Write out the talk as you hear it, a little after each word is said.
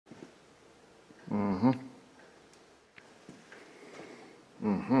Mm-hmm.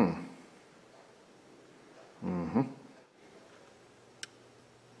 Mm-hmm. Mm-hmm.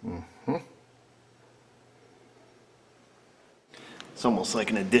 Mm-hmm. It's almost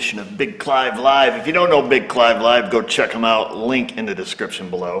like an edition of Big Clive Live. If you don't know Big Clive Live, go check them out. Link in the description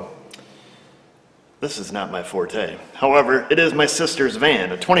below. This is not my forte. However, it is my sister's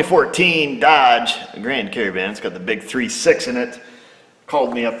van, a 2014 Dodge Grand Caravan. It's got the big 3.6 in it.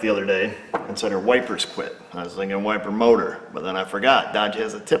 Called me up the other day and said her wipers quit. I was thinking wiper motor, but then I forgot Dodge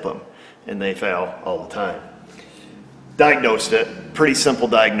has a TIPM and they fail all the time. Diagnosed it, pretty simple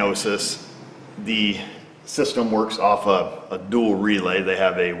diagnosis. The system works off a dual relay. They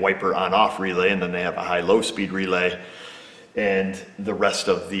have a wiper on-off relay and then they have a high-low speed relay. And the rest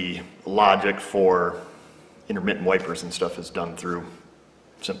of the logic for intermittent wipers and stuff is done through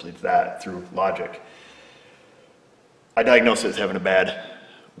simply that, through logic. I diagnosed it as having a bad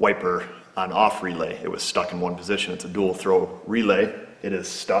wiper on-off relay. It was stuck in one position. It's a dual throw relay. It is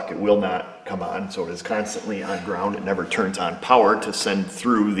stuck. It will not come on, so it is constantly on ground. It never turns on power to send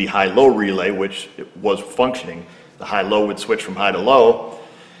through the high-low relay, which it was functioning. The high-low would switch from high to low,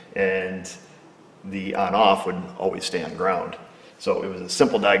 and the on-off would always stay on ground. So it was a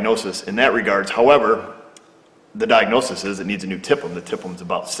simple diagnosis in that regards. However, the diagnosis is it needs a new TIPM. The TIPM is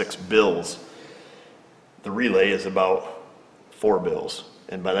about $6. The relay is about $4.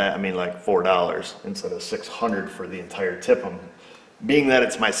 And by that I mean like $4 instead of $600 for the entire TIPM. Being that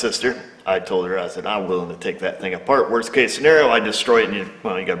it's my sister, I told her, I said, I'm willing to take that thing apart. Worst case scenario, I destroy it and you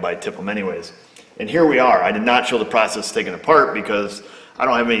gotta buy a TIPM anyways. And here we are. I did not show the process of taking it apart because I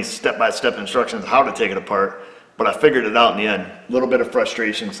don't have any step-by-step instructions how to take it apart, but I figured it out in the end. A little bit of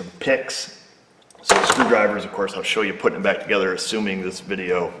frustration, some picks, some screwdrivers. Of course, I'll show you putting it back together, assuming this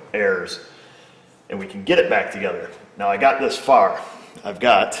video airs, and we can get it back together. Now, I got this far. I've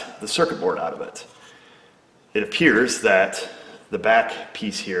got the circuit board out of it. It appears that the back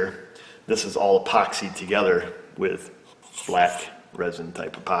piece here, this is all epoxied together with black resin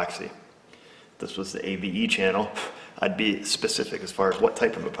type epoxy. This was the AVE channel. I'd be specific as far as what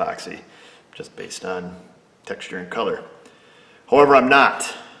type of epoxy, just based on texture and color. However, I'm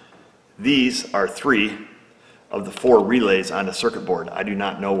not. These are 3 of the 4 relays on the circuit board. I do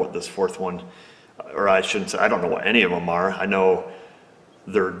not know what this 4th one, or I shouldn't say, I don't know what any of them are. I know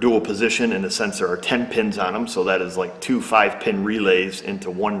they're dual position in the sense there are 10 pins on them, so that is like 2 5-pin relays into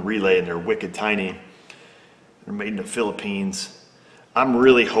one relay, and they're wicked tiny. They're made in the Philippines. I'm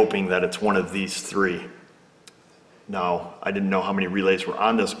really hoping that it's one of these 3. Now, I didn't know how many relays were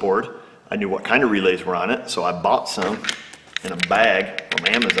on this board. I knew what kind of relays were on it, so I bought some in a bag from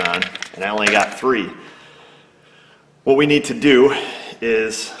Amazon, and I only got 3. What we need to do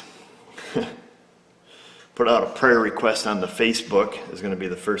is put out a prayer request on the Facebook is going to be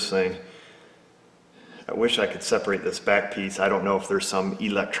the first thing. I wish I could separate this back piece. I don't know if there's some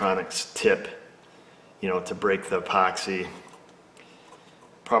electronics tip, to break the epoxy.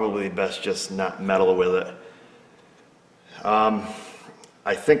 Probably best just not meddle with it.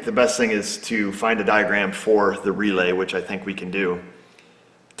 I think the best thing is to find a diagram for the relay, which I think we can do.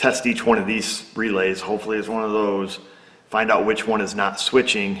 Test each one of these relays, hopefully it's one of those, find out which one is not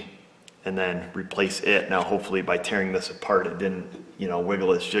switching, and then replace it. Now hopefully by tearing this apart it didn't,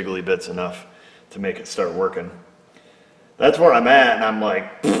 wiggle its jiggly bits enough to make it start working. That's where I'm at, and I'm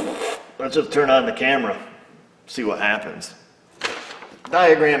like, let's just turn on the camera, see what happens.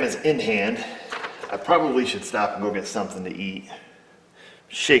 Diagram is in hand. I probably should stop and go get something to eat.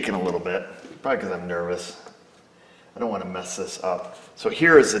 Shaking a little bit, probably because I'm nervous. I don't want to mess this up. So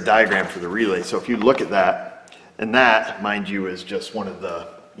here is the diagram for the relay. So if you look at that, and that, mind you, is just one of the,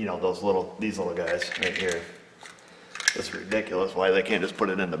 these little guys right here. It's ridiculous why they can't just put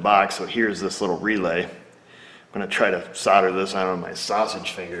it in the box. So here's this little relay. I'm going to try to solder this on with my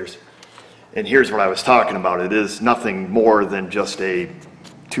sausage fingers. And here's what I was talking about. It is nothing more than just a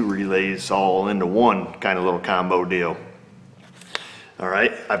 2 relays all into one kind of little combo deal. All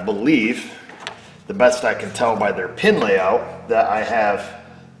right, I believe, the best I can tell by their pin layout, that I have,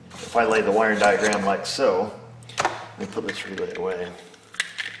 if I lay the wiring diagram like so, let me put this relay away.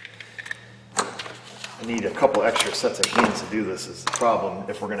 I need a couple extra sets of hands to do this is the problem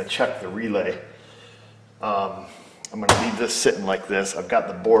if we're going to check the relay. I'm going to leave this sitting like this. I've got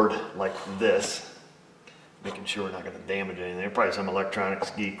the board like this, making sure we're not going to damage anything. Probably some electronics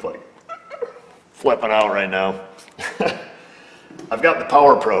geek like flipping out right now. I've got the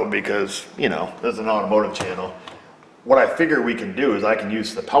power probe because, this is an automotive channel. What I figure we can do is I can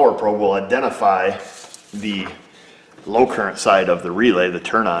use the power probe. We'll identify the low current side of the relay, the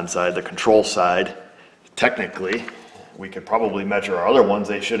turn on side, the control side. Technically, we could probably measure our other ones.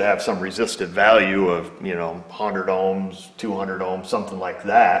 They should have some resistive value of, you know, 100 ohms, 200 ohms, something like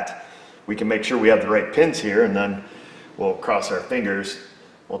that. We can make sure we have the right pins here, and then we'll cross our fingers.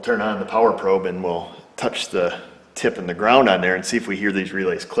 We'll turn on the power probe and we'll touch the tip and the ground on there and see if we hear these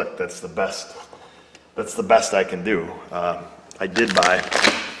relays click. That's the best I can do. I did buy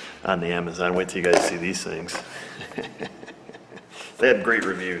on the Amazon. Wait till you guys see these things. They had great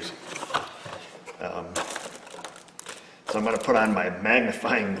reviews. So I'm going to put on my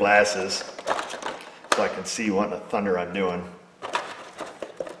magnifying glasses so I can see what in the thunder I'm doing.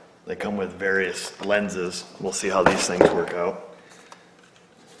 They come with various lenses. We'll see how these things work out.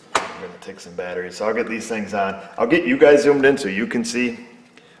 I'm going to take some batteries. So I'll get these things on. I'll get you guys zoomed in so you can see.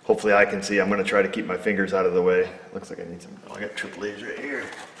 Hopefully I can see. I'm going to try to keep my fingers out of the way. Looks like I need some. Oh, I got AAA's right here.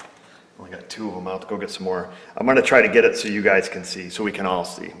 Only got 2 of them. I'll have to go get some more. I'm going to try to get it so you guys can see, so we can all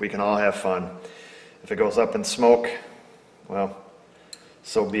see. We can all have fun. If it goes up in smoke, well,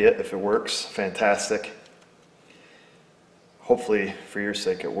 so be it. If it works, fantastic. Hopefully, for your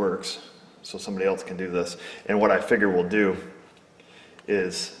sake, it works, so somebody else can do this. And what I figure we'll do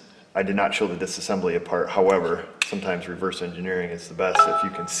is, I did not show the disassembly apart. However, sometimes reverse engineering is the best. If you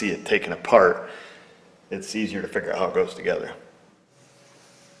can see it taken apart, it's easier to figure out how it goes together.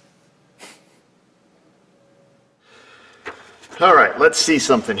 All right, let's see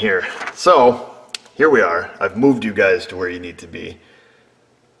something here. So, here we are. I've moved you guys to where you need to be.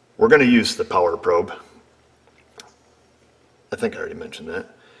 We're going to use the power probe. I think I already mentioned that.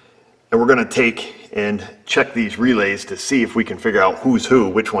 And we're going to take and check these relays to see if we can figure out who's who,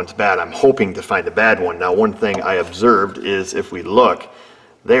 which one's bad. I'm hoping to find a bad one. Now, one thing I observed is if we look,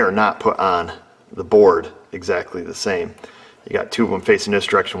 they are not put on the board exactly the same. You got 2 of them facing this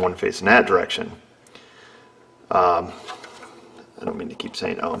direction, 1 facing that direction. I don't mean to keep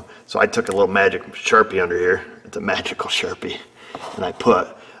saying so I took a little magic Sharpie under here. It's a magical Sharpie. And I put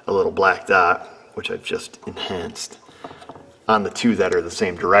a little black dot, which I've just enhanced, on the 2 that are the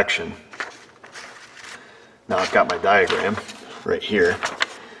same direction. Now I've got my diagram right here.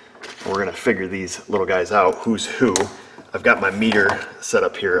 We're going to figure these little guys out, who's who. I've got my meter set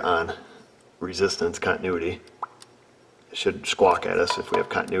up here on resistance, continuity. It should squawk at us if we have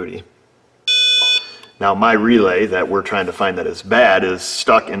continuity. Now my relay that we're trying to find that is bad is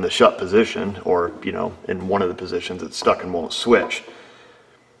stuck in the shut position, or, you know, in one of the positions it's stuck and won't switch.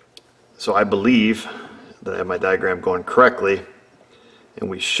 So I believe that I have my diagram going correctly, and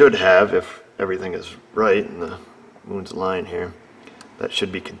we should have, if everything is right and the moon's line here, that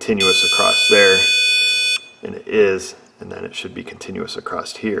should be continuous across there, and it is, and then it should be continuous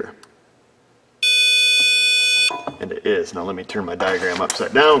across here. And it is. Now let me turn my diagram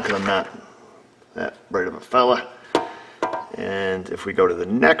upside down because I'm not that bright of a fella. And if we go to the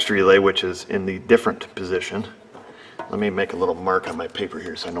next relay, which is in the different position, let me make a little mark on my paper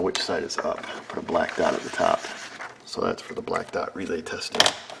here so I know which side is up. Put a black dot at the top. So that's for the black dot relay testing.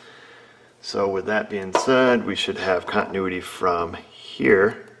 So with that being said, we should have continuity from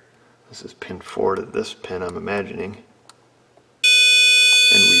here. This is pin 4 to this pin, I'm imagining.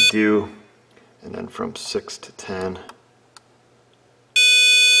 And we do. And then from 6 to 10.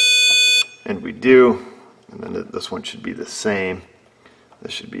 And we do. And then this one should be the same.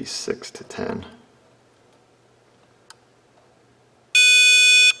 This should be 6 to 10.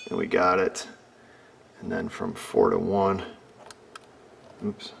 And we got it. And then from 4 to 1.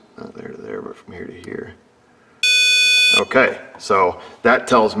 Oops, not there to there, but from here to here. Okay, so that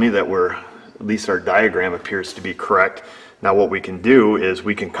tells me that we're, at least our diagram appears to be correct. Now what we can do is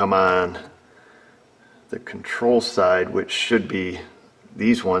we can come on the control side, which should be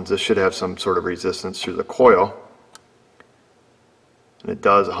these ones. This should have some sort of resistance through the coil. And it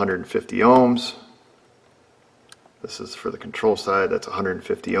does 150 ohms. This is for the control side, that's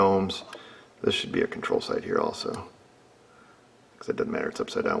 150 ohms. This should be a control side here also, because it doesn't matter, it's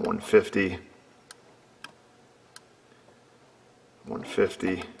upside down. 150,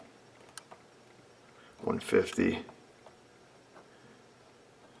 150, 150.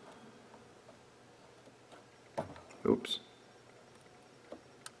 Oops.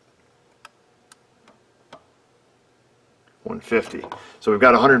 So we've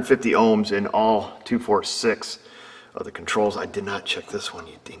got 150 ohms in all 246 of the controls. I did not check this one,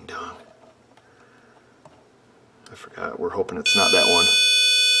 you ding dong. I forgot. We're hoping it's not that one.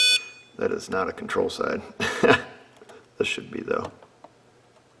 That is not a control side. This should be, though.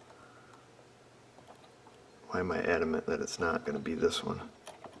 Why am I adamant that it's not going to be this one?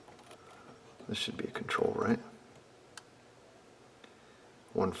 This should be a control, right?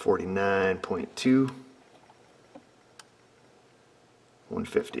 149.2.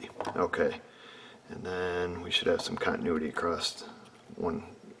 150. Okay. And then we should have some continuity across one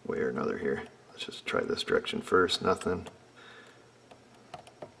way or another here. Let's just try this direction first, nothing.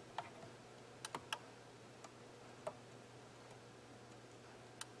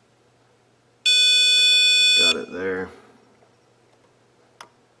 Got it there.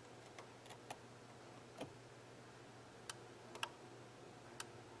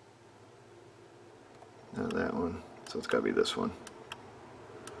 Now that one, so it's got to be this one.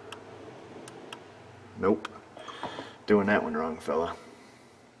 Nope. Doing that one wrong, fella.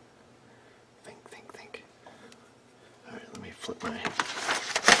 Think. Alright, let me flip my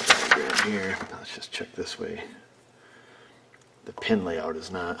diagram here. Let's just check this way. The pin layout is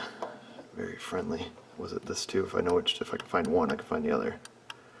not very friendly. Was it this too? If I know which, if I can find one, I can find the other.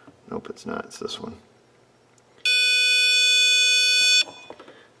 Nope, it's not. It's this one.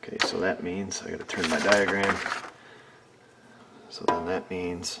 Okay, so that means I got to turn my diagram. So then that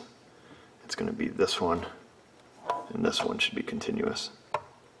means it's going to be this one, and this one should be continuous.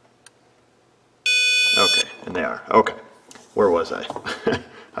 Okay, and they are. Okay, where was I?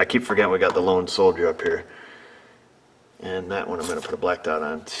 I keep forgetting we got the lone soldier up here. And that one I'm going to put a black dot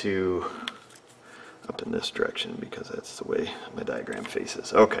on too, up in this direction, because that's the way my diagram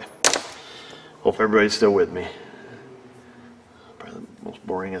faces. Okay, hope everybody's still with me. Probably the most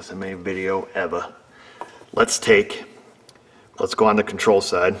boring SMA video ever. Let's go on the control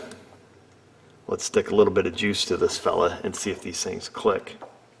side. Let's stick a little bit of juice to this fella and see if these things click.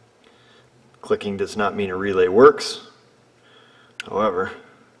 Clicking does not mean a relay works. However,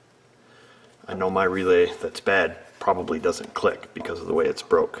 I know my relay that's bad probably doesn't click because of the way it's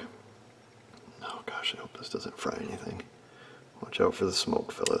broke. Oh gosh, I hope this doesn't fry anything. Watch out for the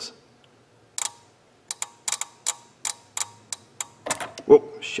smoke, fellas. Whoa,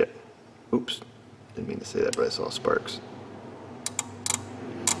 shit. Oops. Didn't mean to say that, but I saw sparks.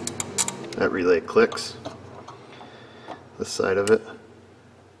 That relay clicks. This side of it.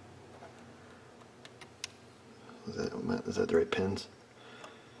 Is that the right pins?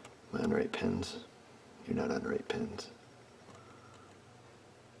 Am I on the right pins? You're not on the right pins.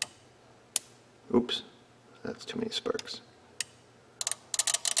 Oops. That's too many sparks.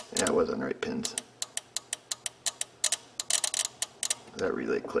 Yeah, I was on the right pins. That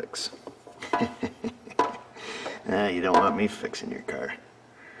relay clicks. You don't want me fixing your car.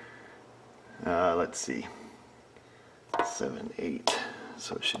 Let's see. 7, 8.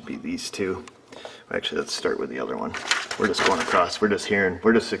 So it should be these two. Actually, let's start with the other one. We're just going across. We're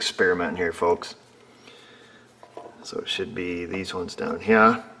just experimenting here, folks. So it should be these ones down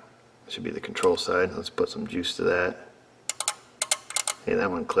here. It should be the control side. Let's put some juice to that. Hey,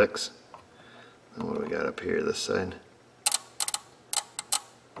 that one clicks. And what do we got up here, this side?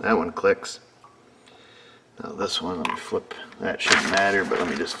 That one clicks. Now this one, let me flip. That shouldn't matter, but let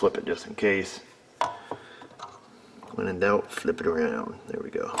me just flip it just in case. When in doubt, flip it around. There we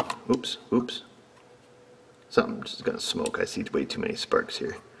go. Oops, oops. Something's just gonna smoke. I see way too many sparks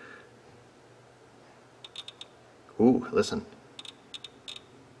here. Ooh, listen.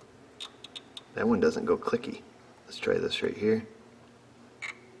 That one doesn't go clicky. Let's try this right here.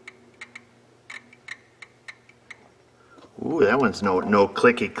 Ooh, that one's no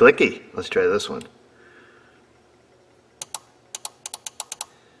clicky clicky. Let's try this one.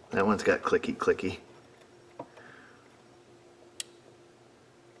 That one's got clicky clicky.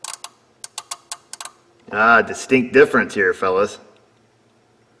 Ah, distinct difference here, fellas.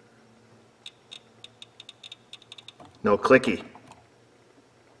 No clicky.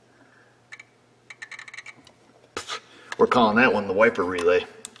 We're calling that one the wiper relay.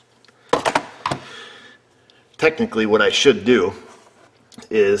 Technically, what I should do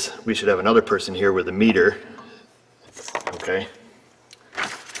is we should have another person here with a meter. Okay.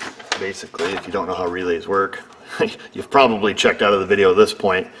 Basically, if you don't know how relays work, you've probably checked out of the video at this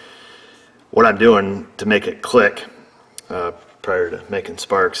point. What I'm doing to make it click prior to making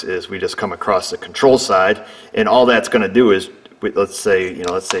sparks is we just come across the control side, and all that's going to do is let's say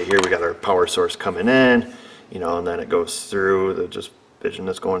here we got our power source coming in, and then it goes through the just vision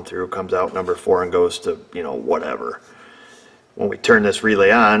that's going through, comes out number 4 and goes to whatever. When we turn this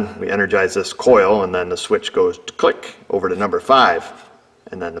relay on, we energize this coil, and then the switch goes to click over to number 5,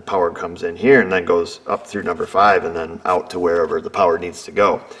 and then the power comes in here and then goes up through number 5 and then out to wherever the power needs to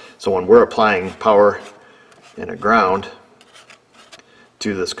go. So when we're applying power and a ground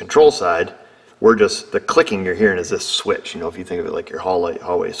to this control side, we're just, the clicking you're hearing is this switch. If you think of it like your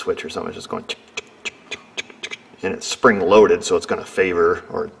hallway switch or something, it's just going tick, tick, tick, tick, tick, tick, and it's spring loaded, so it's going to favor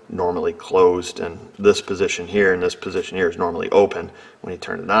or normally closed, and this position here and this position here is normally open. When you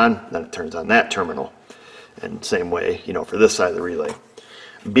turn it on, then it turns on that terminal. And same way, for this side of the relay.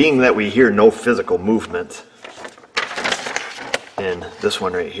 being that we hear no physical movement in this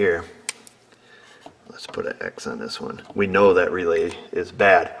one right here, let's put an X on this one. We know that relay is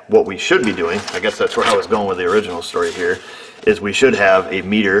bad. What we should be doing, I guess that's where I was going with the original story here, is we should have a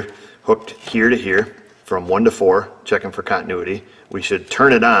meter hooked here to here from 1 to 4, checking for continuity. We should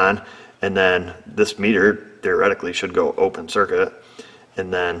turn it on, and then this meter theoretically should go open circuit,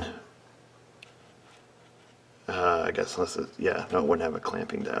 and then I guess unless it, yeah, no, it wouldn't have a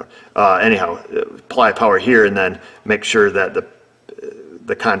clamping down. Anyhow, apply power here, and then make sure that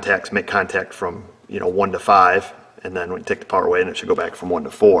the contacts make contact from 1 to 5, and then when you take the power away, and it should go back from 1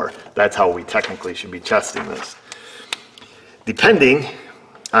 to 4. That's how we technically should be testing this. Depending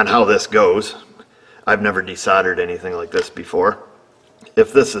on how this goes, I've never desoldered anything like this before.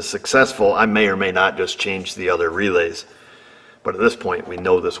 If this is successful, I may or may not just change the other relays. But at this point, we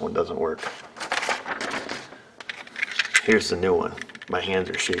know this one doesn't work. Here's the new one. My hands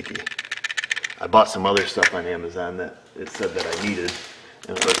are shaky. I bought some other stuff on Amazon that it said that I needed.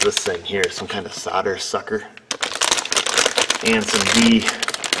 And it was this thing here, some kind of solder sucker. And some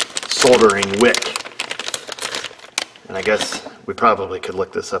de-soldering wick. And I guess we probably could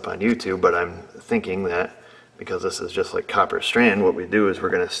look this up on YouTube, but I'm thinking that because this is just like copper strand, what we do is we're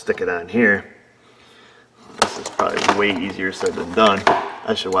going to stick it on here. This is probably way easier said than done.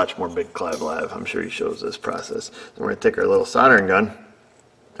 I should watch more Big Clive Live. I'm sure he shows this process. Then we're going to take our little soldering gun,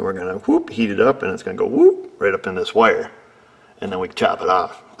 and we're going to whoop, heat it up, and it's going to go whoop right up in this wire. And then we chop it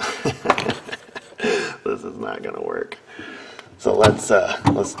off. This is not going to work. So let's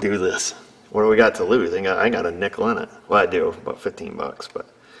do this. What do we got to lose? I got a nickel in it. Well, I do, about 15 bucks, but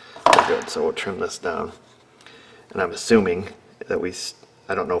we're good. So we'll trim this down. And I'm assuming that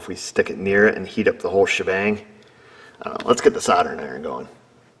I don't know if we stick it near it and heat up the whole shebang. Let's get the soldering iron going.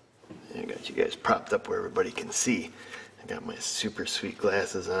 I got you guys propped up where everybody can see. I got my super sweet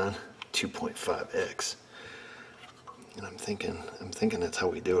glasses on, 2.5x. And I'm thinking that's how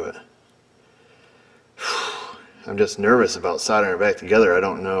we do it. I'm just nervous about soldering it back together. I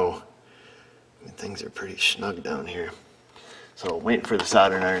don't know. I mean, things are pretty snug down here. So waiting for the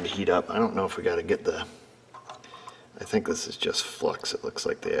soldering iron to heat up. I don't know if we got to get the... I think this is just flux. It looks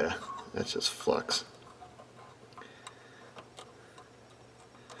like that's just flux.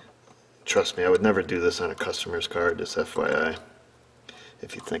 Trust me, I would never do this on a customer's car, just FYI.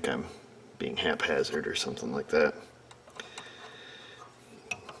 If you think I'm being haphazard or something like that.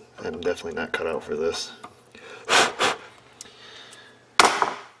 I'm definitely not cut out for this.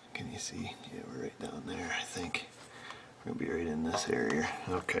 Can you see? Yeah, we're right down there, I think. We're going to be right in this area.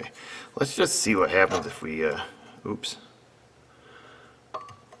 Okay. Let's just see what happens if we... oops.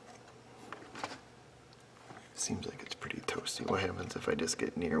 Seems like it's pretty toasty. What happens if I just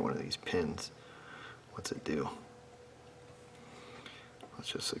get near one of these pins? What's it do? Let's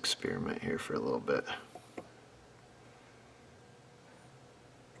just experiment here for a little bit.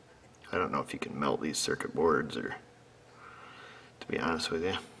 I don't know if you can melt these circuit boards, or to be honest with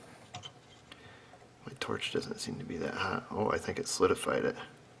you. My torch doesn't seem to be that hot. Oh, I think it solidified it.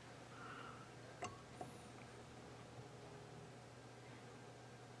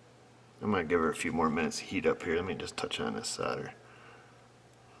 I'm going to give her a few more minutes to heat up here. Let me just touch on this solder.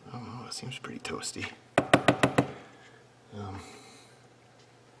 Oh, it seems pretty toasty.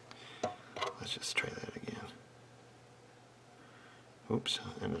 Let's just try that again. Oops,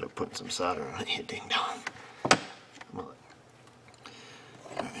 ended up putting some solder on it. Ding dong.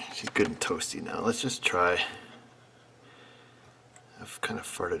 Alright, she's good and toasty now. Let's just try. I've kind of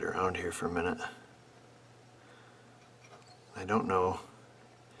farted around here for a minute. I don't know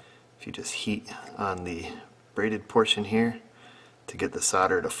if you just heat on the braided portion here to get the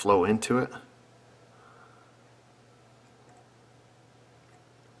solder to flow into it.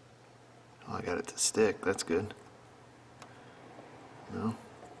 Oh, I got it to stick. That's good. No?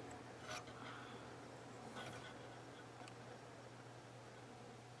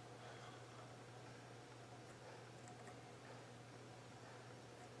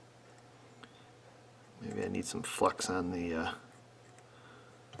 Maybe I need some flux on the, yeah,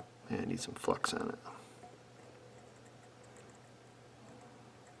 I need some flux on it.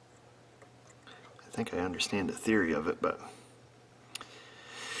 I think I understand the theory of it, but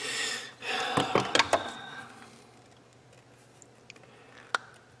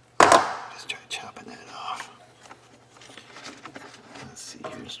just try chopping that off. Let's see,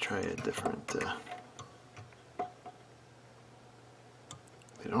 here's try a different,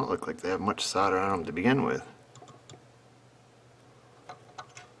 they don't look like they have much solder on them to begin with.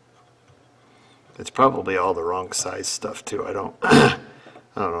 It's probably all the wrong size stuff too. I don't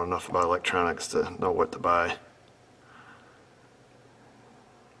know enough about electronics to know what to buy.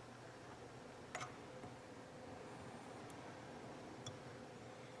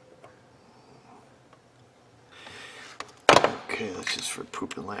 Okay, let's just for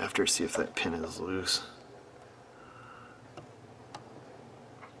poop and laughter see if that pin is loose.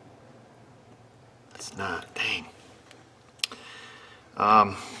 It's not, dang.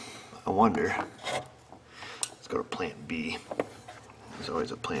 I wonder. Let's go to plan B. There's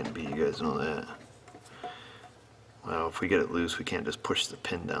always a plan B, you guys know that. Well, if we get it loose, we can't just push the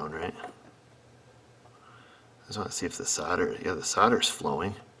pin down, right? I just want to see if the solder, yeah, the solder's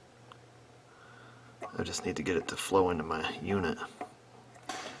flowing. I just need to get it to flow into my unit,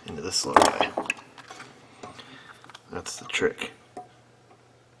 into this little guy. That's the trick.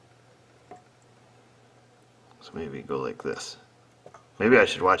 So maybe go like this. Maybe I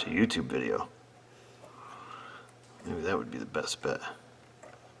should watch a YouTube video. Maybe that would be the best bet.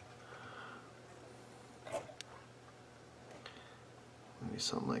 Maybe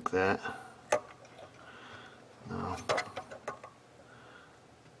something like that. No.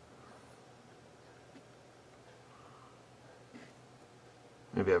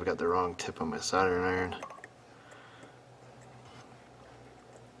 Maybe I've got the wrong tip on my soldering iron.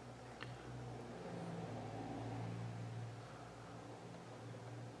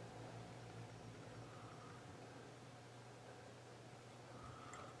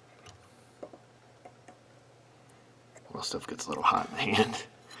 Well, stuff gets a little hot in the hand.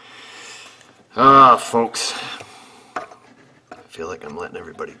 Ah, folks. I feel like I'm letting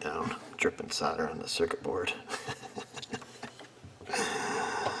everybody down. Dripping solder on the circuit board.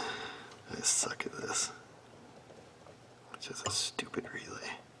 I suck at this. It's just a stupid relay.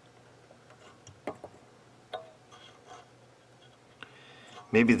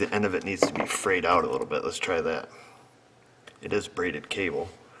 Maybe the end of it needs to be frayed out a little bit. Let's try that. It is braided cable.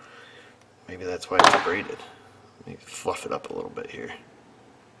 Maybe that's why it's braided. Let me fluff it up a little bit here.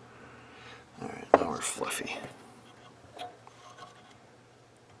 Alright, now we're fluffy.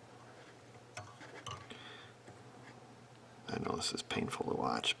 I know this is painful to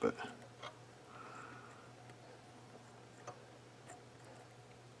watch, but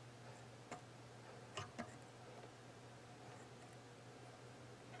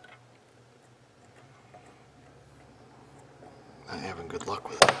not having good luck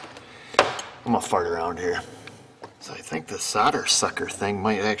with it. I'm gonna fart around here. So I think the solder sucker thing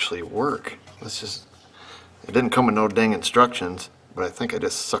might actually work. Let's just, it didn't come with no dang instructions, but I think I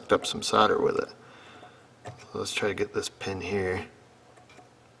just sucked up some solder with it. So let's try to get this pin here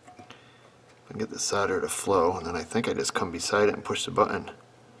and get the solder to flow, and then I think I just come beside it and push the button.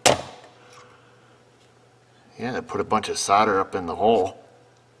 Yeah, I put a bunch of solder up in the hole.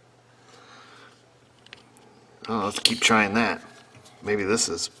 Oh, let's keep trying that. Maybe this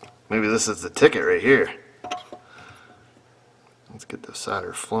is the ticket right here. Let's get the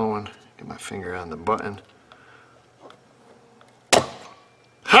solder flowing. Get my finger on the button.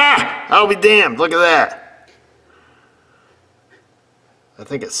 Ha! I'll be damned. Look at that. I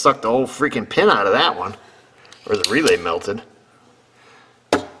think it sucked the whole freaking pin out of that one. Or the relay melted.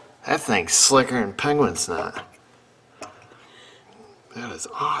 That thing's slicker than penguin snot. That is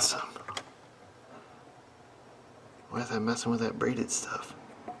awesome. Why is I messing with that braided stuff?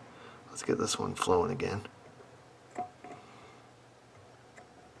 Let's get this one flowing again.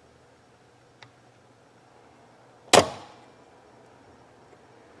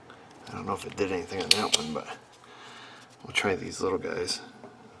 I don't know if it did anything on that one, but we'll try these little guys.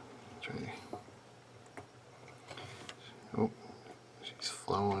 Oh, she's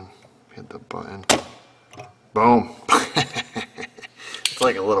flowing. Hit the button. Boom. It's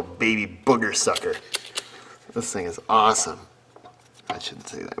like a little baby booger sucker. This thing is awesome. I shouldn't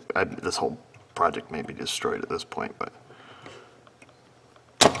say that. This whole project may be destroyed at this point, but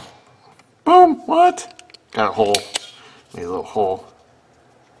boom. What? Got a hole. Made a little hole.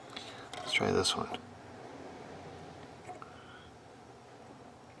 Let's try this one.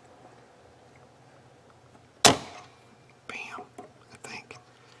 Bam, I think.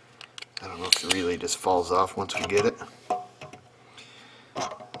 I don't know if the relay just falls off once we get it.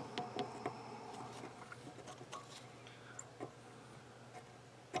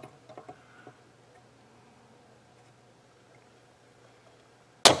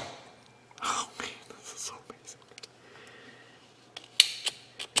 Oh man, this is so amazing.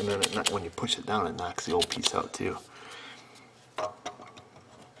 And then when you push it down, it knocks the old piece out too.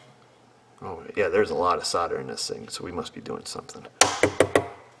 Oh yeah, there's a lot of solder in this thing, so we must be doing something.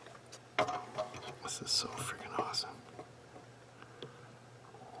 This is so freaking awesome.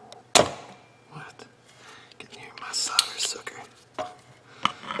 What? Get near my solder sucker.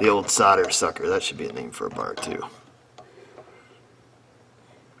 The old solder sucker, that should be a name for a bar too.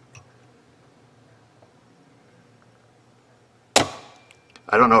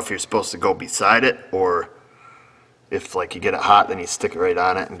 I don't know if you're supposed to go beside it or If like you get it hot, then you stick it right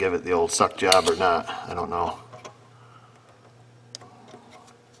on it and give it the old suck job or not. I don't know.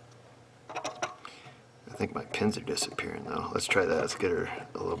 I think my pins are disappearing though. Let's try that. Let's get her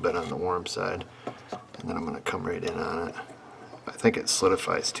a little bit on the warm side, and then I'm going to come right in on it. I think it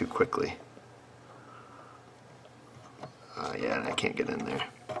solidifies too quickly. Yeah, and I can't get in there.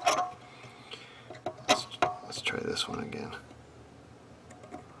 Let's try this one again.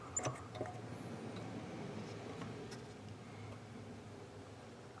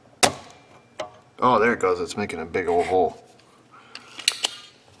 Oh, there it goes. It's making a big old hole.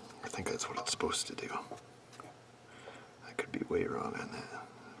 I think that's what it's supposed to do. I could be way wrong on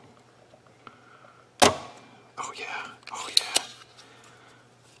that. Oh yeah. Oh yeah.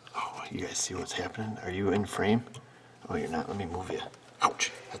 Oh, you guys see what's happening? Are you in frame? Oh, you're not. Let me move you.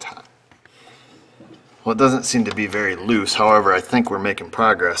 Ouch. That's hot. Well, it doesn't seem to be very loose. However, I think we're making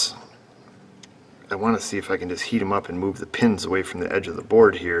progress. I want to see if I can just heat them up and move the pins away from the edge of the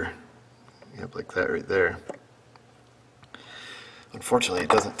board here. Yep, like that right there. Unfortunately, it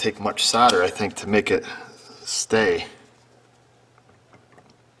doesn't take much solder, I think, to make it stay.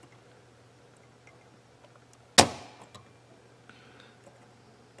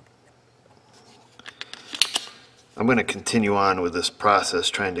 I'm going to continue on with this process,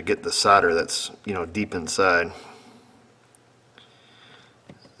 trying to get the solder that's, you know, deep inside.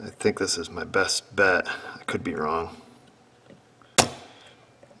 I think this is my best bet. I could be wrong.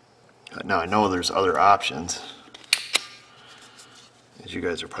 Now I know there's other options, as you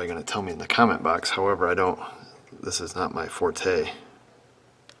guys are probably going to tell me in the comment box. However, this is not my forte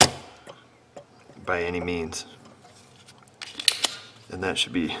by any means. And that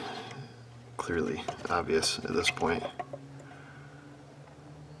should be clearly obvious at this point.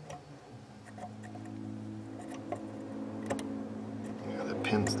 Yeah, the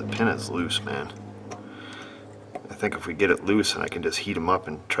pin is loose, man. I think if we get it loose, and I can just heat them up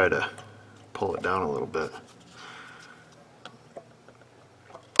and try to pull it down a little bit.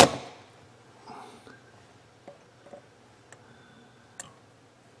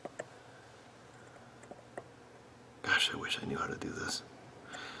 Gosh, I wish I knew how to do this.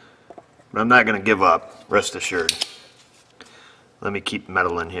 But I'm not going to give up, rest assured. Let me keep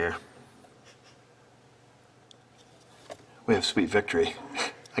meddling here. We have sweet victory.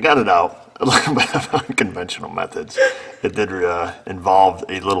 I got it out. A little bit of unconventional methods. It did involve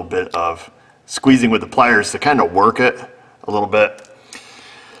a little bit of squeezing with the pliers to kind of work it a little bit.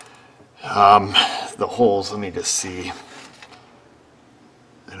 The holes, let me just see.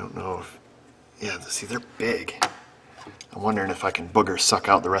 I don't know if, yeah, see, they're big. I'm wondering if I can booger suck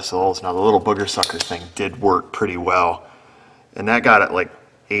out the rest of the holes. Now, the little booger sucker thing did work pretty well, and that got it like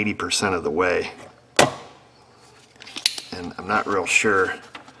 80% of the way. And I'm not real sure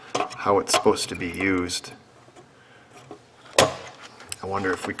how it's supposed to be used. I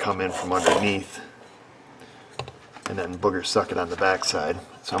wonder if we come in from underneath and then booger suck it on the back side.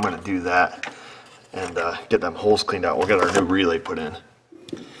 So I'm going to do that and get them holes cleaned out. We'll get our new relay put in.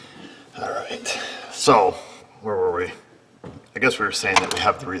 All right, so where were we? I guess we were saying that we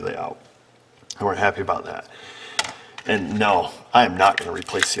have the relay out, and we're happy about that. And no, I am not going to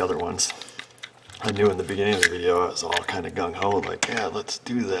replace the other ones. I knew in the beginning of the video I was all kind of gung-ho, like, yeah, let's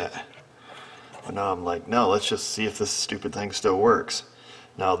do that. But now I'm like, no, let's just see if this stupid thing still works.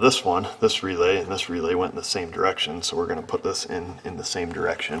 Now this one, this relay, and this relay went in the same direction, so we're going to put this in the same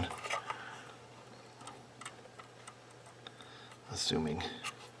direction. Assuming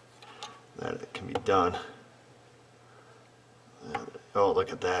that it can be done. Oh,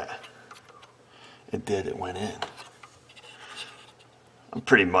 look at that. It did, it went in. I'm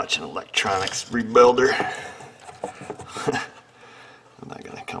pretty much an electronics rebuilder. I'm not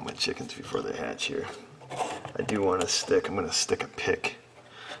going to count my chickens before they hatch here. I do want to stick, I'm going to stick a pick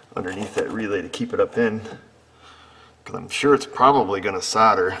underneath that relay to keep it up in. Because I'm sure it's probably going to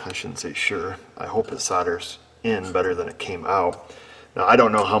solder. I shouldn't say sure. I hope it solders in better than it came out. Now, I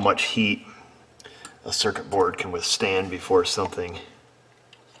don't know how much heat a circuit board can withstand before something,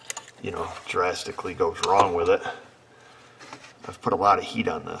 you know, drastically goes wrong with it. I've put a lot of heat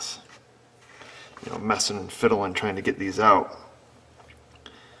on this, you know, messing and fiddling trying to get these out.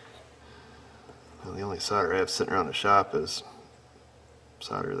 Well, the only solder I have sitting around the shop is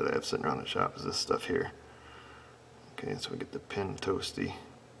this stuff here. Okay, so we get the pin toasty.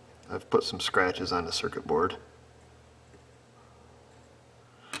 I've put some scratches on the circuit board.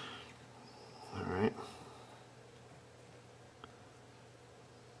 Alright.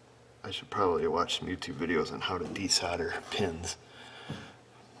 I should probably watch some YouTube videos on how to desolder pins.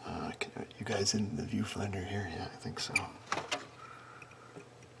 You guys in the viewfinder here? Yeah, I think so.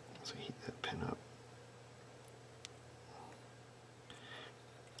 So heat that pin up.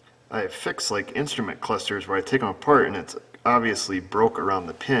 I fix like instrument clusters where I take them apart and it's obviously broke around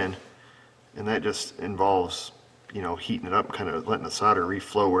the pin, and that just involves, you know, heating it up, kind of letting the solder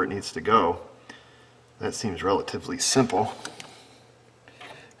reflow where it needs to go. That seems relatively simple,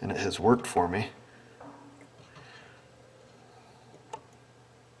 and it has worked for me.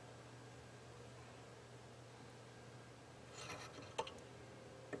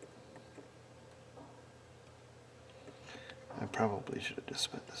 I probably should have just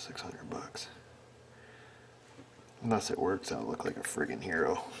spent the 600 bucks. Unless it works, I'll look like a friggin'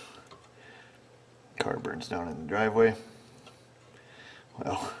 hero. Car burns down in the driveway.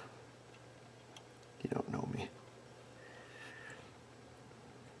 Well, you don't know me.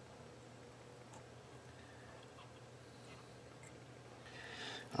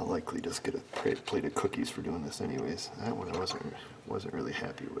 I'll likely just get a plate of cookies for doing this anyways. That one I wasn't really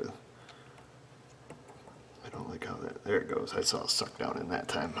happy with. I don't like how that, there it goes. I saw it suck down in that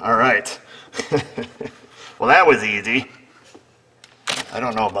time. All right. Well, that was easy. I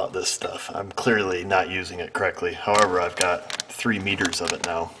don't know about this stuff. I'm clearly not using it correctly. However, I've got 3 meters of it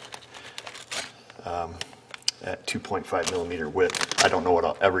now at 2.5 millimeter width. I don't know what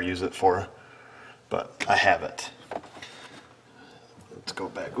I'll ever use it for, but I have it. Let's go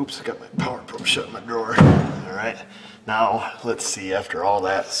back. Oops, I got my power probe shut in my drawer. All right. Now, let's see, after all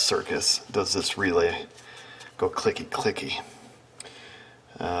that circus, does this relay go clicky clicky?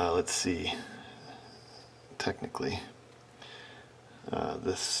 Let's see. Technically,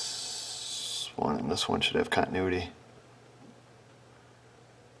 this one and this one should have continuity.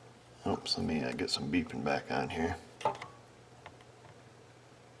 Oops, let me get some beeping back on here.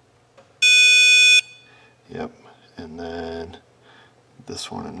 Yep, and then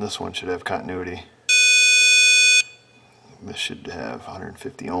this one and this one should have continuity. This should have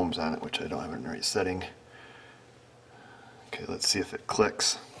 150 ohms on it, which I don't have in the right setting. Okay, let's see if it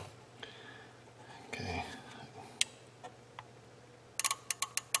clicks. Okay.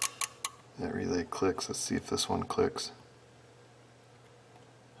 That relay clicks. Let's see if this one clicks.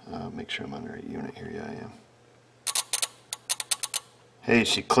 Make sure I'm on the right unit here. Yeah, I am. Hey,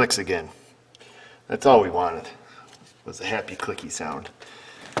 she clicks again. That's all we wanted, was a happy clicky sound.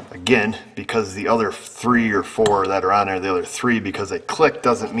 Again, because the other 3 or 4 that are on there, the other 3, because they click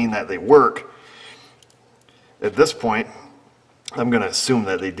doesn't mean that they work. At this point, I'm going to assume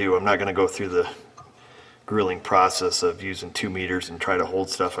that they do. I'm not going to go through the grueling process of using 2 meters and try to hold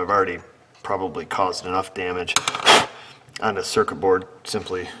stuff. I've already probably caused enough damage on the circuit board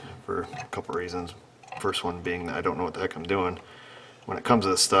simply for a couple reasons. First one being that I don't know what the heck I'm doing. When it comes to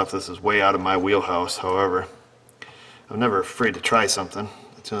this stuff, this is way out of my wheelhouse. However, I'm never afraid to try something.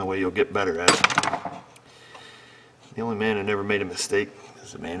 That's the only way you'll get better at it. The only man who never made a mistake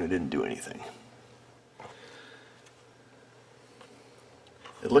is the man who didn't do anything.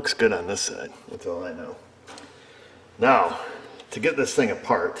 It looks good on this side, that's all I know. Now, to get this thing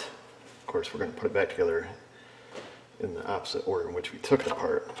apart, of course we're going to put it back together in the opposite order in which we took it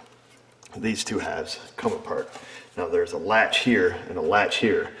apart. These two halves come apart. Now there's a latch here and a latch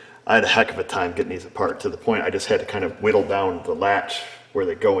here. I had a heck of a time getting these apart, to the point I just had to kind of whittle down the latch where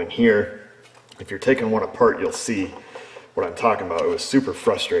they go in here. If you're taking one apart, you'll see what I'm talking about. It was super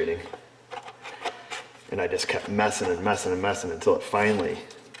frustrating. And I just kept messing and messing and messing until it finally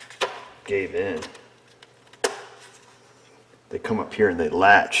gave in. They come up here and they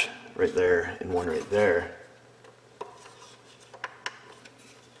latch right there and one right there.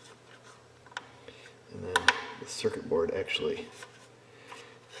 And then the circuit board actually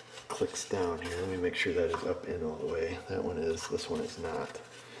clicks down here. Let me make sure that is up in all the way. That one is, this one is not.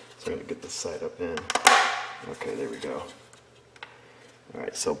 So I'm going to get this side up in. Okay, there we go.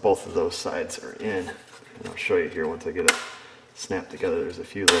 Alright, so both of those sides are in. And I'll show you here once I get it snapped together. There's a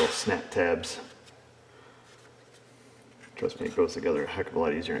few little snap tabs. Trust me, it goes together a heck of a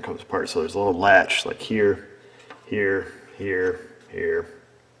lot easier when it comes apart. So there's a little latch like here, here, here, here.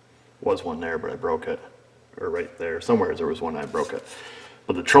 Was one there, but I broke it. Or right there. Somewhere there was one, I broke it.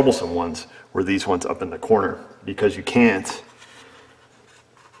 But the troublesome ones were these ones up in the corner, because you can't,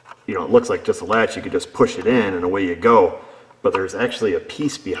 you know, it looks like just a latch, you could just push it in and away you go. But there's actually a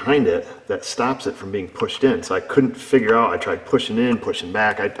piece behind it that stops it from being pushed in. So I couldn't figure out, I tried pushing in, pushing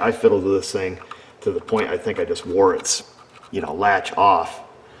back. I fiddled with this thing to the point I think I just wore its, you know, latch off.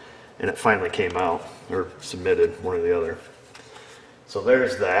 And it finally came out, or submitted, one or the other. So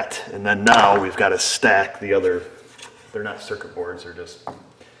there's that. And then now we've got to stack the other, they're not circuit boards, they're just,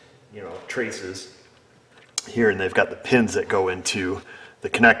 you know, traces here. And they've got the pins that go into the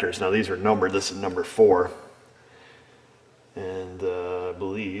connectors. Now these are numbered. This is number 4. And I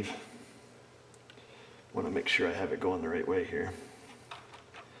believe, I want to make sure I have it going the right way here.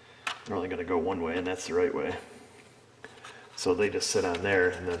 They're only going to go one way, and that's the right way. So they just sit on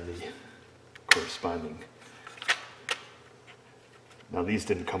there, and then the corresponding. Now these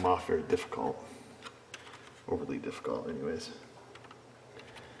didn't come off very difficult, overly difficult anyways.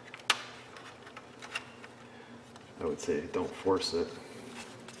 I would say don't force it.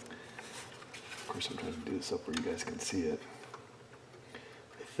 Of course I'm trying to do this up where you guys can see it.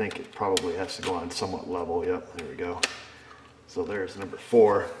 I think it probably has to go on somewhat level. Yep, there we go. So there's number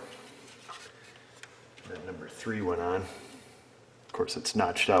 4. And number 3 went on. Of course it's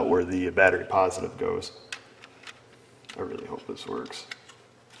notched out where the battery positive goes. I really hope this works.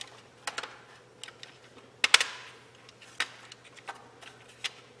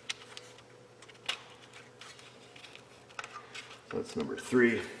 So that's number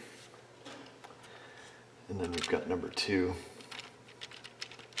 3. And then we've got number 2.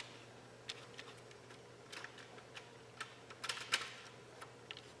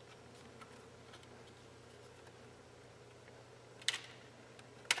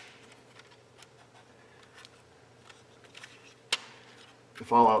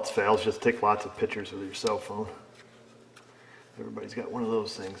 If all else fails, just take lots of pictures with your cell phone. Everybody's got one of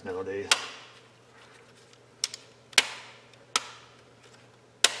those things nowadays.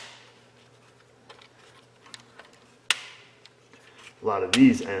 A lot of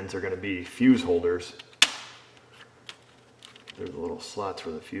these ends are going to be fuse holders. They're the little slots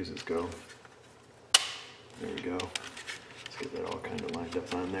where the fuses go. There we go. Let's get that all kind of lined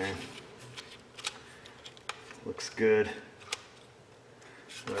up on there. Looks good.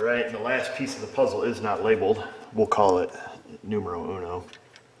 All right, and the last piece of the puzzle is not labeled. We'll call it numero uno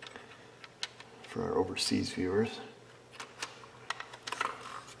for our overseas viewers.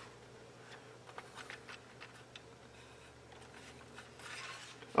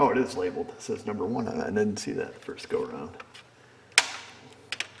 Oh, it is labeled. It says number 1 on it. I didn't see that first go around.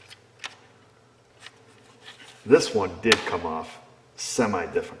 This one did come off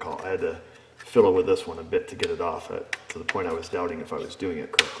semi-difficult. I had to fiddle with this one a bit to get it off to the point I was doubting if I was doing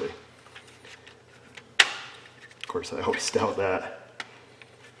it correctly. Of course, I always doubt that.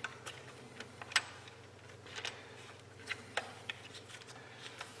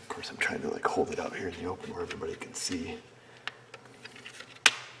 Of course, I'm trying to like hold it out here in the open where everybody can see.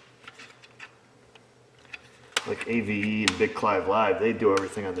 Like AVE and Big Clive Live, they do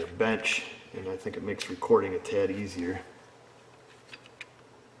everything on their bench, and I think it makes recording a tad easier.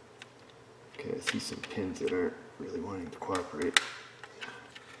 Okay, I see some pins that aren't really wanting to cooperate.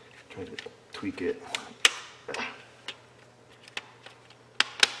 Trying to tweak it.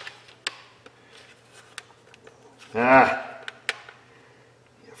 Ah!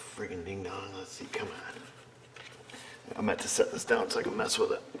 You friggin' ding dong. Let's see, come on. I meant to set this down so I can mess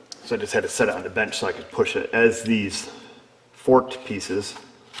with it. So I just had to set it on the bench so I could push it. As these forked pieces,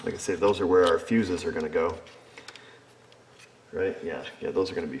 like I said, those are where our fuses are going to go. Right? Yeah,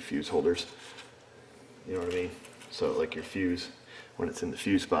 those are going to be fuse holders. You know what I mean? So like your fuse, when it's in the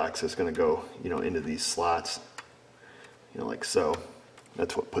fuse box, it's going to go, into these slots, like so.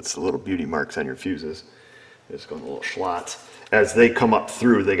 That's what puts the little beauty marks on your fuses. It's going little slots. As they come up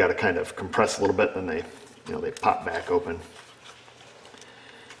through, they got to kind of compress a little bit, and they, they pop back open.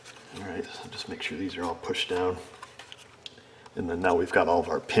 All right, so just make sure these are all pushed down. And then now we've got all of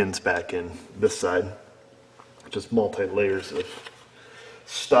our pins back in this side. Just multi-layers of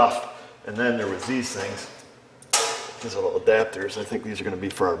stuff. And then there was these things, these little adapters. I think these are going to be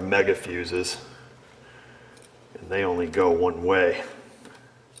for our mega fuses. And they only go one way.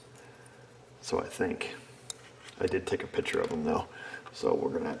 So I think, I did take a picture of them though. So we're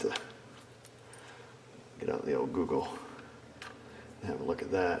going to have to get out the old Google and have a look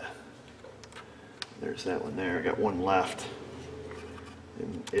at that. There's that one there. I got one left.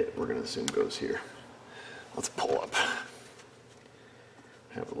 And we're going to assume goes here. Let's pull up.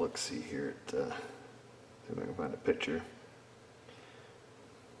 Have a look, see here at, see if I can find a picture.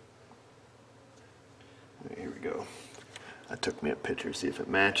 All right, here we go. I took me a picture, see if it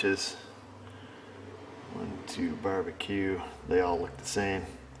matches. 1, 2, barbecue. They all look the same.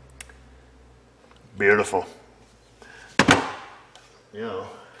 Beautiful.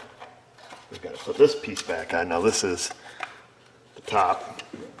 We've got to put this piece back on. Now this is the top.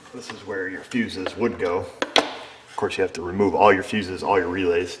 This is where your fuses would go. Of course, you have to remove all your fuses, all your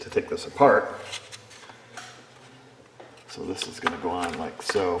relays to take this apart. So this is going to go on like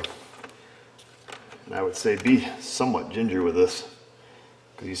so. And I would say be somewhat ginger with this,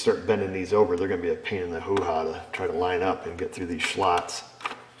 because you start bending these over, they're going to be a pain in the hoo-ha to try to line up and get through these slots.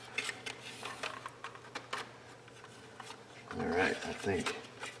 All right, I think.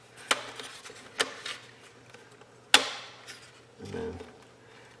 And then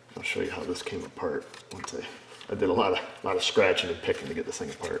I'll show you how this came apart. Once I did a lot of scratching and picking to get this thing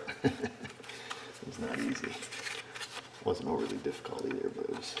apart. It was not easy. It wasn't overly difficult either, but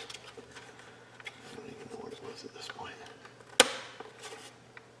it was, I don't even know what it was at this point.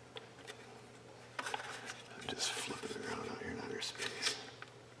 I'm just flipping it around out here in outer space.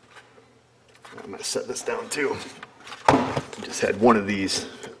 I'm going to set this down too. I just had one of these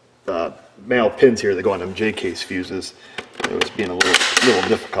male pins here that go on them J-case fuses. It was being a little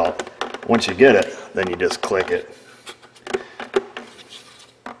difficult. Once you get it, then you just click it.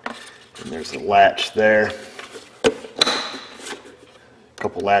 And there's a latch there. A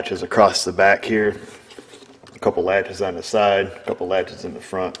couple latches across the back here. A couple latches on the side. A couple latches in the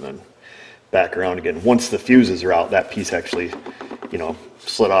front, and then back around again. Once the fuses are out, that piece actually, you know,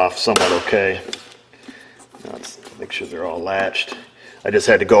 slid off somewhat okay. Now let's make sure they're all latched. I just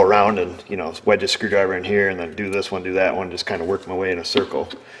had to go around and, you know, wedge a screwdriver in here and then do this one, do that one, just kind of work my way in a circle.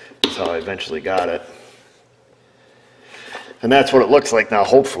 That's how I eventually got it. And that's what it looks like now.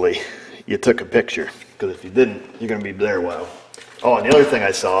 Hopefully you took a picture, because if you didn't, you're going to be there a while. Oh, and the other thing I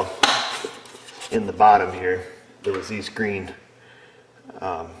saw in the bottom here, there was these green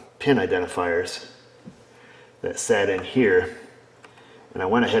pin identifiers that sat in here, and I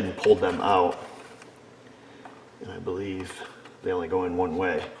went ahead and pulled them out, and I believe they only go in one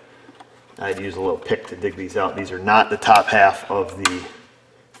way. I'd use a little pick to dig these out. These are not the top half of the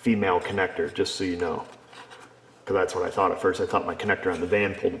female connector, just so you know. Because that's what I thought at first. I thought my connector on the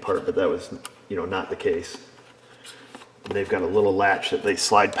van pulled apart, but that was, you know, not the case. And they've got a little latch that they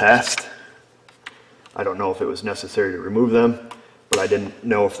slide past. I don't know if it was necessary to remove them, but I didn't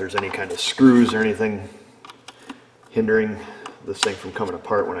know if there's any kind of screws or anything hindering this thing from coming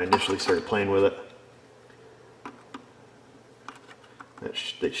apart when I initially started playing with it.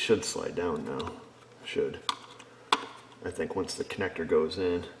 They should slide down now. Should. I think once the connector goes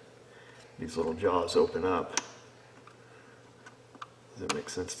in, these little jaws open up. Does that make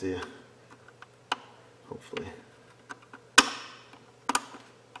sense to you? Hopefully.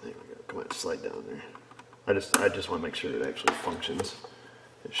 There we go. Come on, slide down there. I just want to make sure it actually functions.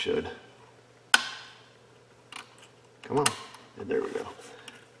 It should. Come on. And there we go.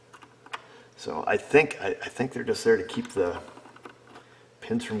 So I think they're just there to keep the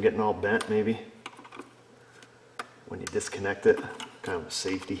pins from getting all bent, maybe, when you disconnect it. Kind of a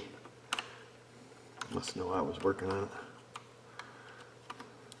safety. Must know I was working on it.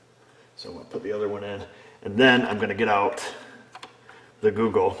 So I'm going to put the other one in, and then I'm going to get out the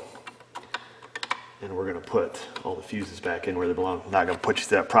Google, and we're going to put all the fuses back in where they belong. I'm not going to put you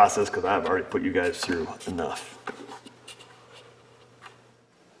through that process because I've already put you guys through enough.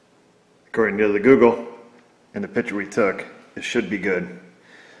 According to the Google and the picture we took, it should be good.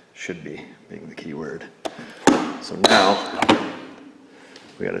 Should be being the key word. So now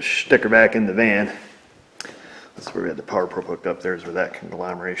we got to stick her back in the van. That's where we had the power probe hooked up. There's where that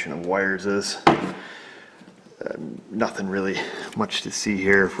conglomeration of wires is. Nothing really much to see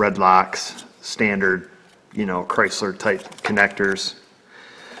here. Red locks, standard, you know, Chrysler type connectors.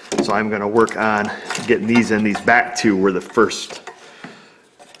 So I'm going to work on getting these in. These back two were the first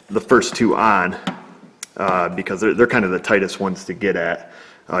two on, because they're kind of the tightest ones to get at.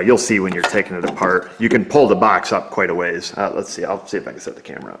 You'll see when you're taking it apart. You can pull the box up quite a ways. Let's see. I'll see if I can set the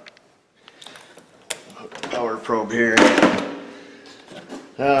camera up. Hook the power probe here.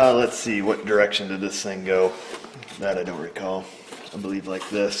 Let's see, what direction did this thing go? That I don't recall. I believe like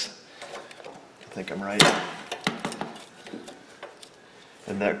this. I think I'm right.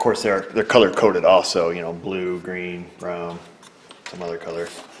 And that, of course, they're color coded also. You know, blue, green, brown, some other color.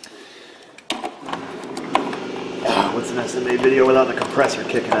 What's an SMA video without the compressor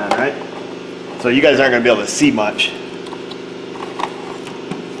kicking on, right? So you guys aren't going to be able to see much.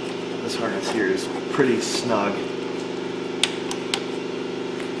 This harness here is pretty snug. So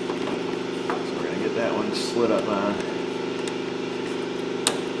we're going to get that one slid up on.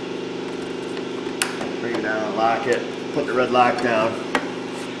 Bring it down, lock it, put the red lock down.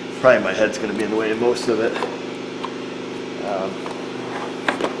 Probably my head's going to be in the way of most of it.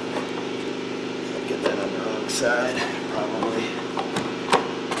 Get that on the wrong side, probably.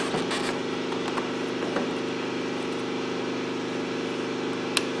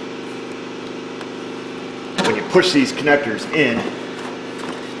 When you push these connectors in,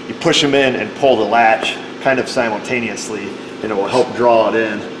 you push them in and pull the latch kind of simultaneously, and it will help draw it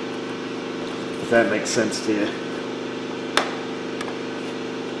in, if that makes sense to you.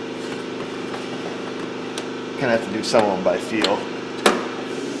 Kind of have to do some of them by feel.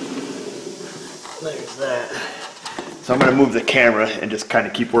 There's that. So I'm going to move the camera and just kind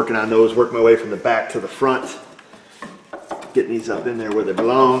of keep working on those, work my way from the back to the front. getting these up in there where they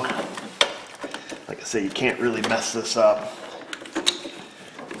belong. Like I say, you can't really mess this up.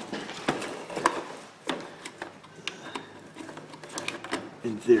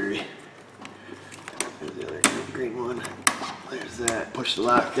 In theory. There's the other green one. There's that. Push the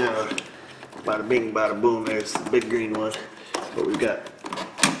lock down. Bada bing, bada boom. There's the big green one. But we've got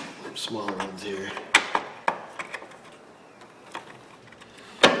some smaller ones here.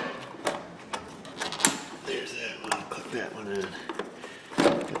 There's that one. Click that one in.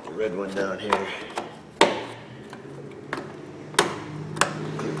 Got the red one down here.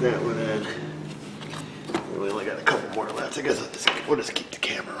 Click that one in. We only got a couple more left. I guess we'll just keep the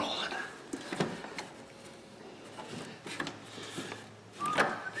camera rolling.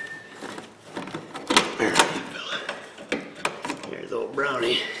 There's the fella. Here's old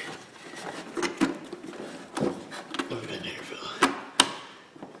Brownie. Move in here, fella.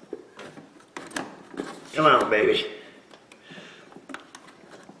 Come on, baby.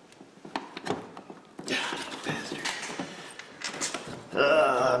 Bastard.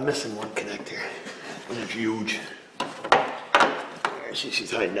 I'm missing one connector. It's huge. There,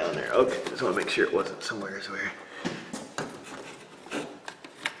 she's hiding down there. Okay, just want to make sure it wasn't somewhere where.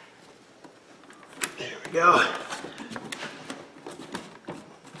 There we go.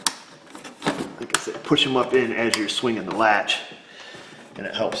 Like I said, push them up in as you're swinging the latch, and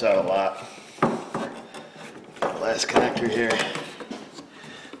it helps out a lot. Last connector here,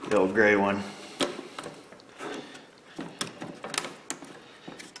 the old gray one.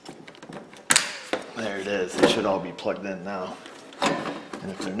 There it is. They should all be plugged in now. And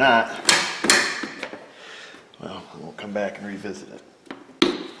if they're not, well, we'll come back and revisit it.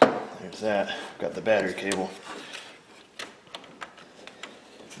 There's that. Got the battery cable.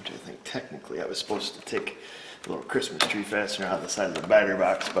 Which I think technically I was supposed to take a little Christmas tree fastener out of the side of the battery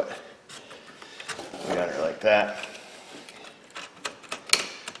box, but we got her like that.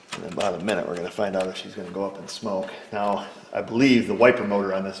 In about a minute we're going to find out if she's going to go up in smoke. Now, I believe the wiper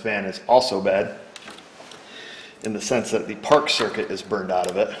motor on this van is also bad, in the sense that the park circuit is burned out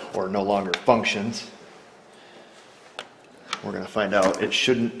of it or no longer functions. We're going to find out. It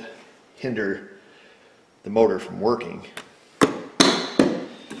shouldn't hinder the motor from working.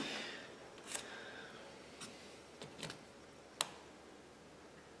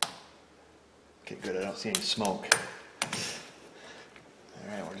 Okay, good. I don't see any smoke.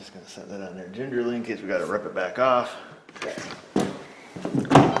 Alright, we're just going to set that on there gingerly in case we got to rip it back off.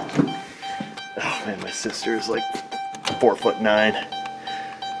 Oh man, my sister is like 4'9".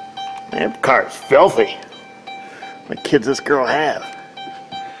 Man, the car's filthy. What kids this girl have?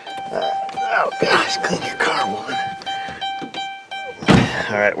 Oh gosh, clean your car, woman.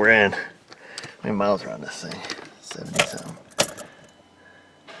 Alright, we're in. How many miles are on this thing? 70-something.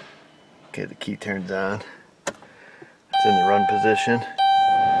 Okay, the key turns on. It's in the run position.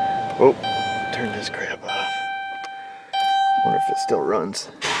 Oh, turn this crap off. Wonder if it still runs.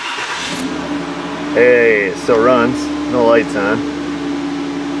 Hey, it still runs. No lights on.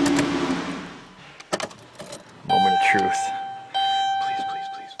 Moment of truth. Please, please,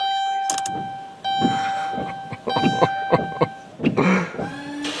 please, please, please.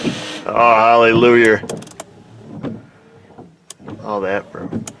 Oh, hallelujah. All that for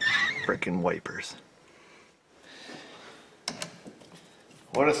frickin' wipers.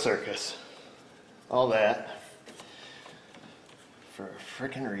 What a circus. All that for a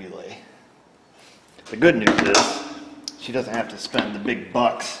frickin' relay. The good news is she doesn't have to spend the big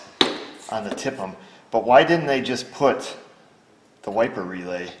bucks on the TIPM. But why didn't they just put the wiper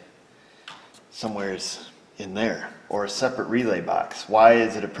relay somewheres in there, or a separate relay box? Why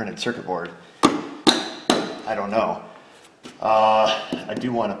is it a printed circuit board? I don't know. I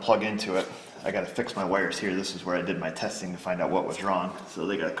do want to plug into it. I got to fix my wires here. This is where I did my testing to find out what was wrong. So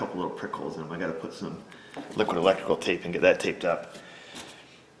they got a couple little prick holes in them. I got to put some liquid electrical tape and get that taped up.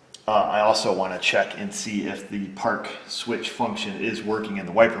 I also want to check and see if the park switch function is working in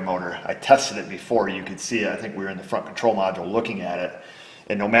the wiper motor. I tested it before. You could see it. I think we were in the front control module looking at it.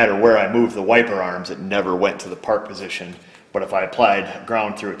 And no matter where I moved the wiper arms, it never went to the park position. But if I applied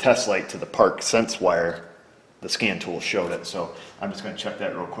ground through a test light to the park sense wire, the scan tool showed it. So I'm just going to check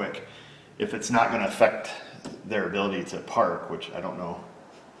that real quick. If it's not going to affect their ability to park, which I don't know,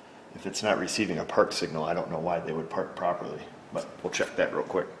 if it's not receiving a park signal, I don't know why they would park properly. But we'll check that real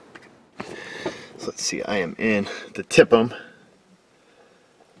quick. So let's see, I am in the TIPM,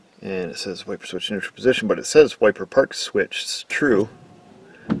 and it says wiper switch neutral position, but it says wiper park switch. It's true.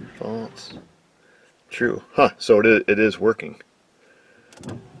 False. True. Huh, so it is working.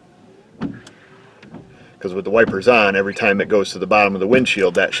 Because with the wipers on, every time it goes to the bottom of the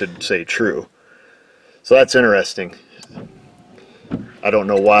windshield, that should say true. So that's interesting. I don't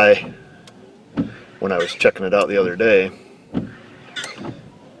know why when I was checking it out the other day.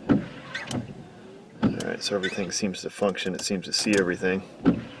 Alright, so everything seems to function. It seems to see everything.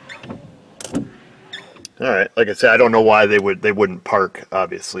 Alright, like I said, I don't know why they wouldn't park,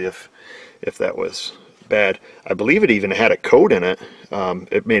 obviously, if that was bad. I believe it even had a code in it.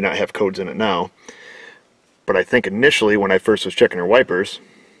 It may not have codes in it now, but I think initially when I first was checking her wipers,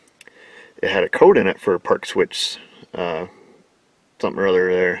 it had a code in it for a park switch, something or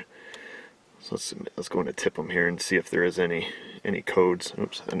other there. So let's go into TIPM here and see if there is any codes.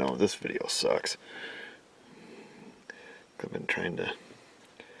 Oops, I know this video sucks. I've been trying to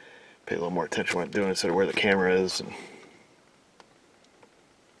pay a little more attention to what I'm doing instead of where the camera is. And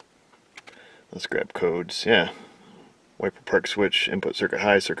let's grab codes. Yeah, wiper park switch, input circuit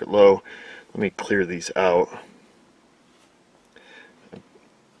high, circuit low. Let me clear these out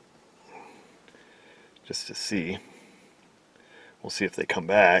just to see. We'll see if they come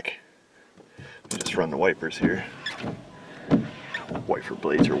back. Let me just run the wipers here. Wiper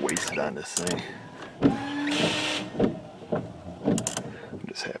blades are wasted on this thing. I'm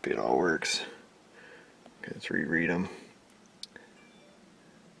just happy it all works. Okay, let's reread them.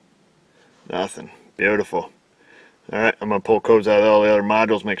 Nothing. Beautiful. Alright, I'm going to pull codes out of all the other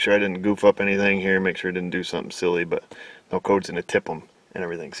modules, make sure I didn't goof up anything here, make sure I didn't do something silly, but no codes in the TIPM, and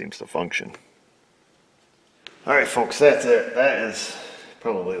everything seems to function. Alright folks, that's it. That is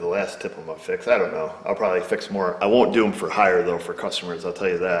probably the last TIPM I'll fix. I don't know. I'll probably fix more. I won't do them for hire though for customers, I'll tell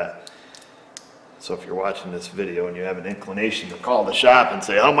you that. So if you're watching this video and you have an inclination to call the shop and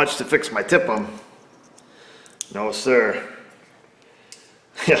say, how much to fix my TIPM? No sir.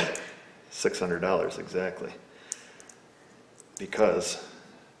 Yeah, $600 exactly. Because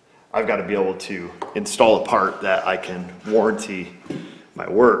I've got to be able to install a part that I can warranty my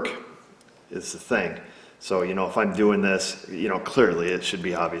work is the thing. So, you know, if I'm doing this, you know, clearly it should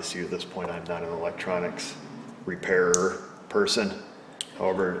be obvious to you at this point I'm not an electronics repairer person.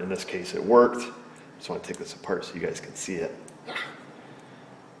 However, in this case it worked. I just want to take this apart so you guys can see it.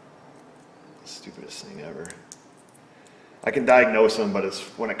 Stupidest thing ever. I can diagnose them, but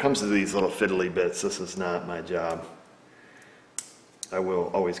when it comes to these little fiddly bits, this is not my job. I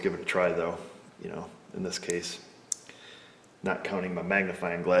will always give it a try though, you know, in this case. Not counting my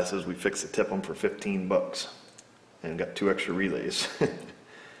magnifying glasses, we fixed the TIPM for 15 bucks and got 2 extra relays. I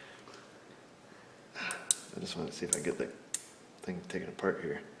just want to see if I get the thing taken apart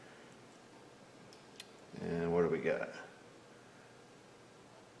here. And what do we got?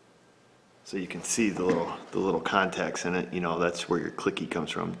 So you can see the little contacts in it, you know, that's where your clicky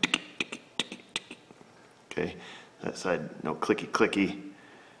comes from. Okay, that side no clicky clicky,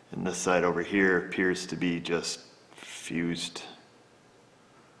 and this side over here appears to be just fused.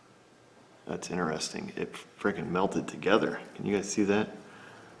 That's interesting. It freaking melted together. Can you guys see that?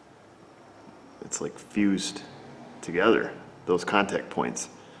 It's like fused together, those contact points.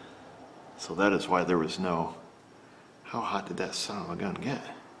 So that is why there was no... How hot did that son of a gun get?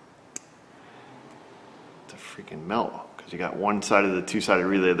 To freaking melt. Because you got one side of the two-sided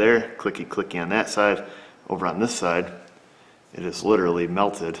relay there, clicky clicky on that side. Over on this side, it is literally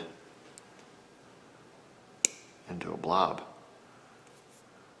melted into a blob.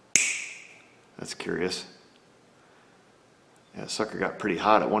 That's curious. Yeah, sucker got pretty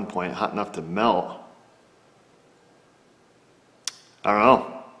hot at one point, hot enough to melt. I don't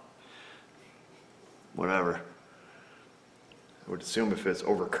know. Whatever. I would assume if it's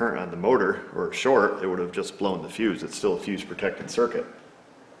overcurrent on the motor or short, it would have just blown the fuse. It's still a fuse protected circuit.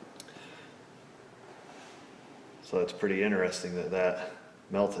 So that's pretty interesting that that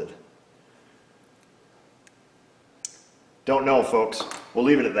melted. Don't know, folks. We'll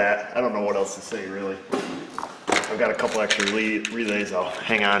leave it at that. I don't know what else to say, really. I've got a couple extra relays. I'll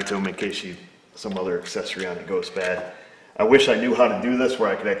hang on to them in case some other accessory on it goes bad. I wish I knew how to do this where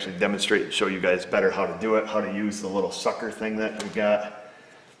I could actually demonstrate and show you guys better how to do it, how to use the little sucker thing that we got.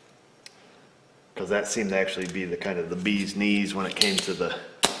 Because that seemed to actually be the kind of the bee's knees when it came to the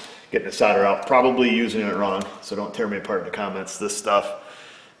getting the solder out. Probably using it wrong, so don't tear me apart in the comments. This stuff,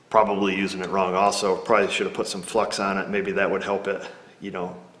 probably using it wrong also. Probably should have put some flux on it. Maybe that would help it, you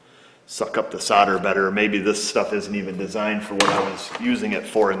know, suck up the solder better. Maybe this stuff isn't even designed for what I was using it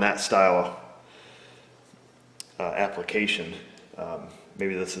for in that style application.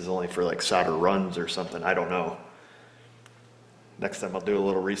 Maybe this is only for like solder runs or something. I don't know. Next time I'll do a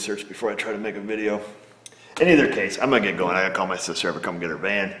little research before I try to make a video. In either case, I'm gonna get going. I gotta call my sister ever come get her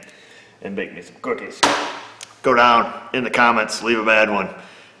van and bake me some cookies. Go down in the comments, leave a bad one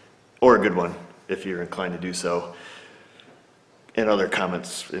or a good one if you're inclined to do so, and other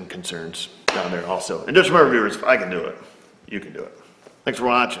comments and concerns down there also. And just remember, viewers, if I can do it, you can do it. Thanks for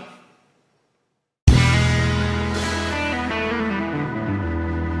watching.